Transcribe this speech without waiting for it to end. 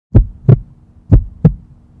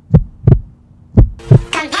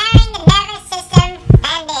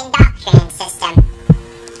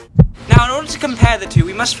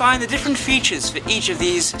must find the different features for each of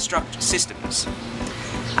these systems.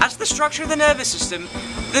 As the structure of the nervous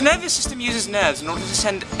system uses nerves in order to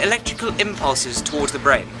send electrical impulses towards the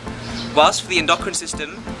brain, whilst for the endocrine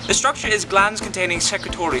system, the structure is glands containing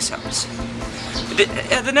secretory cells.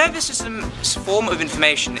 The nervous system's form of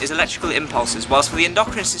information is electrical impulses, whilst for the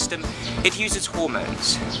endocrine system, it uses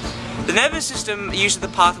hormones. The nervous system uses the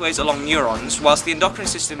pathways along neurons, whilst the endocrine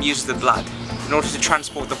system uses the blood in order to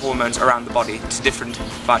transport the hormones around the body to different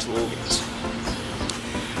vital organs.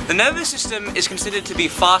 The nervous system is considered to be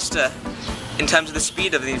faster in terms of the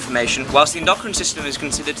speed of the information, whilst the endocrine system is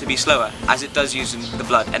considered to be slower, as it does use the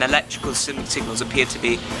blood, and electrical signals appear to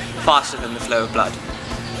be faster than the flow of blood.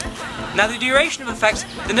 Now, the duration of effects,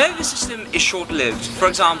 the nervous system is short-lived. For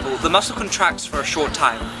example, the muscle contracts for a short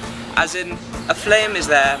time, as in, a flame is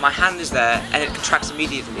there, my hand is there, and it contracts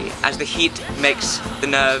immediately, as the heat makes the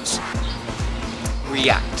nerves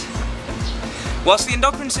react. Whilst the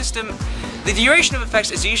endocrine system, the duration of effects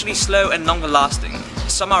is usually slow and longer lasting.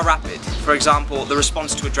 Some are rapid, for example, the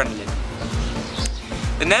response to adrenaline.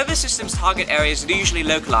 The nervous system's target areas are usually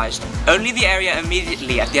localized, only the area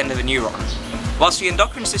immediately at the end of a neuron. Whilst the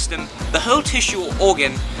endocrine system, the whole tissue or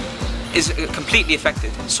organ is completely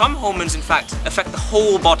affected. Some hormones, in fact, affect the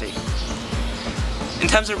whole body. In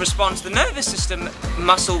terms of response, the nervous system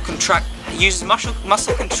uses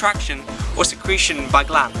muscle contraction or secretion by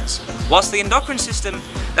glands. Whilst the endocrine system,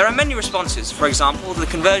 there are many responses. For example, the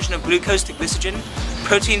conversion of glucose to glycogen,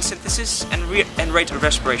 protein synthesis, and rate of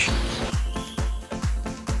respiration.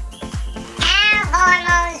 How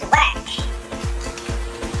hormones work?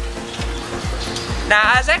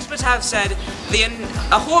 Now, as experts have said,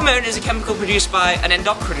 a hormone is a chemical produced by an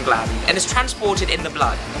endocrine gland and is transported in the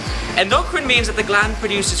blood. Endocrine means that the gland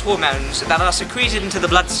produces hormones that are secreted into the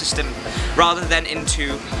blood system rather than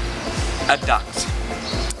into a duct.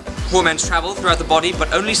 Hormones travel throughout the body,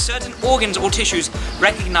 but only certain organs or tissues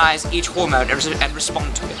recognize each hormone and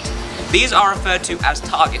respond to it. These are referred to as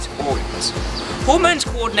target organs. Hormones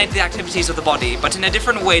coordinate the activities of the body, but in a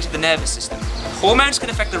different way to the nervous system. Hormones can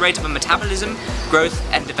affect the rate of metabolism, growth,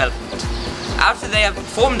 and development. After they have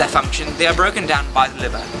performed their function, they are broken down by the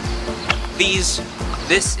liver.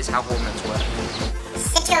 This is how hormones work.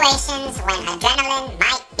 Situations when adrenaline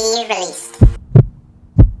might be released.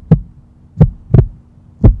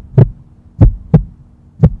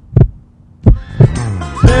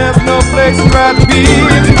 There's no place I'd rather be,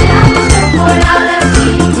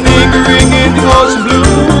 lingering in the ocean blue.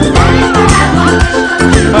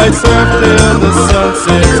 I'd surf till the sun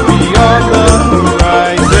sets beyond the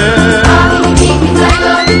horizon,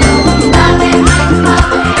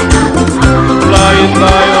 flying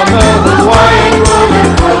by on the Hawaiian roller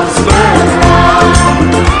coaster.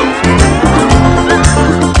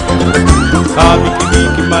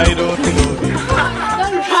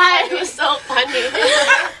 It was so funny.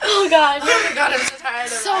 Oh god. Oh my god, I'm so tired.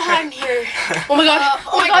 So hot in here. Oh my god.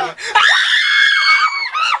 Oh my god.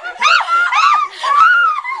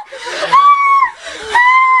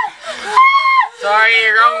 Sorry,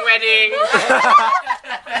 wrong wedding.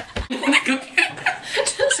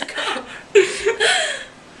 Just go.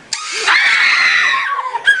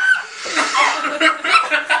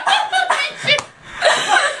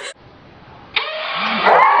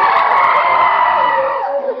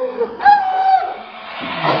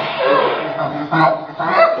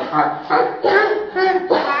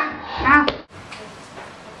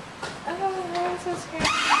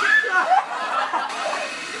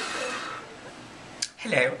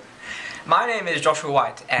 Hello, my name is Joshua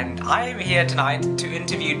Whyte, and I am here tonight to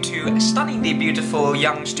interview two stunningly beautiful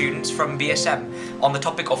young students from BSM on the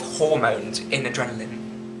topic of hormones in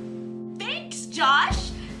adrenaline. Thanks,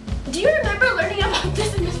 Josh. Do you remember learning about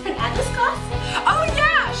this in Miss Fernanda's class? Oh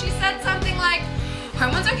yeah, she said something like,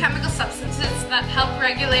 hormones are chemical substances that help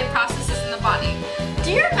regulate processes in the body.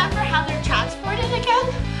 Do you remember how they're transported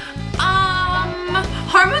again?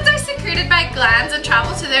 Hormones are secreted by glands and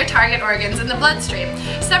travel to their target organs in the bloodstream.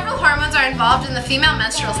 Several hormones are involved in the female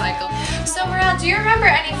menstrual cycle. So Murelle, do you remember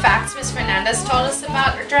any facts Miss Fernandez told us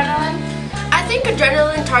about adrenaline? I think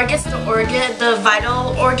adrenaline targets the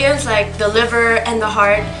vital organs like the liver and the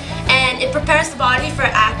heart, and it prepares the body for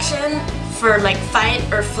action, for like fight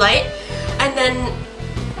or flight. And then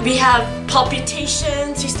we have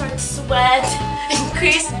palpitations, we start to sweat,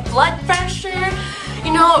 increased blood pressure.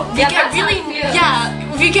 You know, we get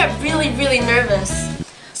really nervous.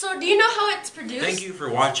 So do you know how it's produced? Thank you for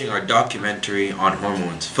watching our documentary on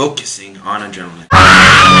hormones, focusing on adrenaline.